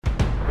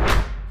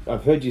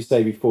I've heard you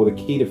say before, the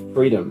key to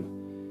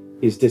freedom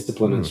is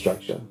discipline and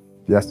structure.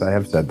 Yes, I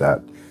have said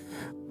that.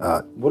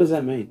 What does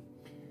that mean?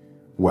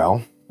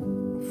 Well,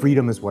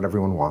 freedom is what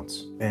everyone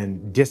wants,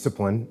 and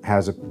discipline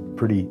has a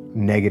pretty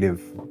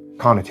negative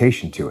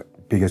connotation to it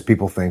because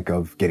people think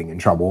of getting in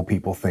trouble.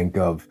 People think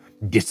of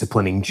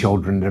disciplining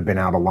children that have been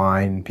out of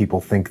line. People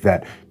think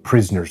that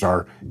prisoners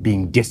are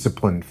being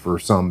disciplined for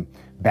some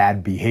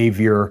bad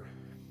behavior,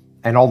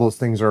 and all those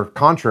things are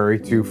contrary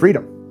to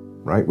freedom,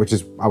 right? Which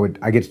is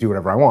I get to do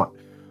whatever I want.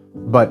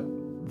 But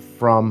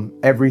from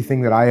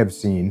everything that I have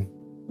seen,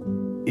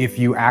 if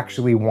you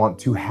actually want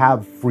to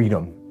have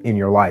freedom in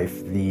your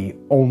life, the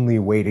only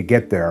way to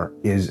get there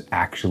is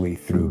actually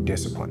through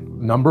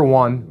discipline. Number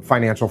one,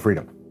 financial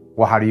freedom.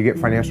 Well, how do you get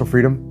financial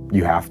freedom?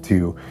 You have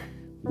to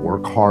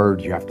work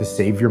hard, you have to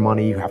save your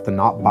money, you have to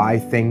not buy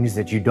things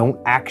that you don't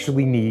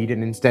actually need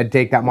and instead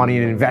take that money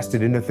and invest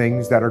it into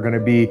things that are going to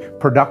be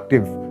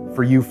productive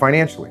for you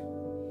financially.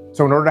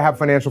 So in order to have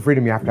financial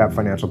freedom, you have to have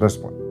financial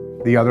discipline.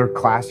 The other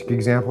classic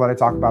example that I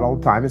talk about all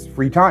the time is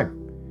free time.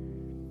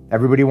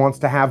 Everybody wants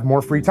to have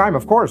more free time.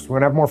 Of course, we're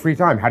gonna have more free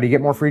time. How do you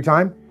get more free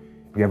time?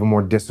 You have a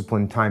more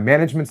disciplined time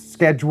management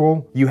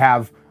schedule. You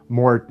have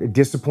more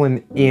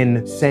discipline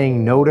in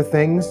saying no to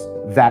things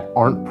that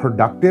aren't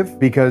productive,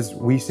 because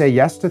we say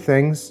yes to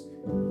things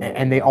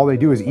and all they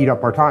do is eat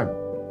up our time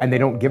and they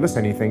don't give us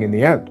anything in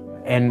the end.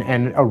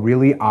 And a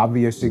really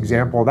obvious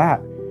example of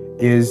that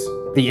is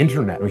the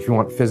internet. If you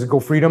want physical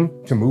freedom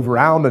to move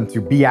around and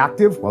to be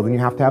active, well, then you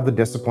have to have the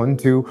discipline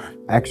to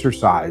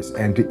exercise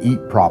and to eat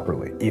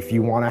properly. If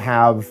you want to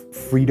have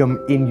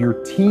freedom in your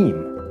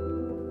team,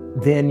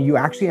 then you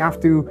actually have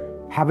to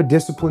have a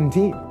disciplined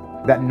team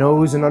that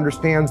knows and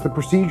understands the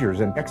procedures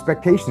and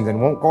expectations and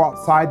won't go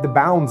outside the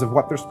bounds of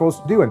what they're supposed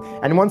to do.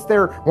 And once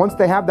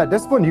they have that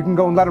discipline, you can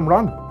go and let them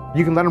run.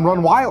 You can let them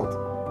run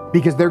wild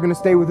because they're going to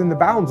stay within the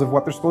bounds of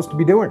what they're supposed to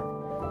be doing.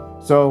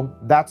 So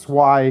that's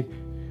why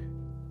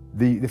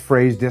the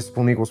phrase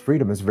discipline equals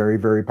freedom is very,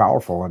 very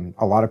powerful. And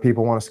a lot of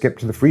people want to skip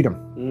to the freedom,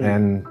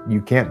 and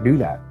you can't do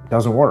that. It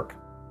doesn't work.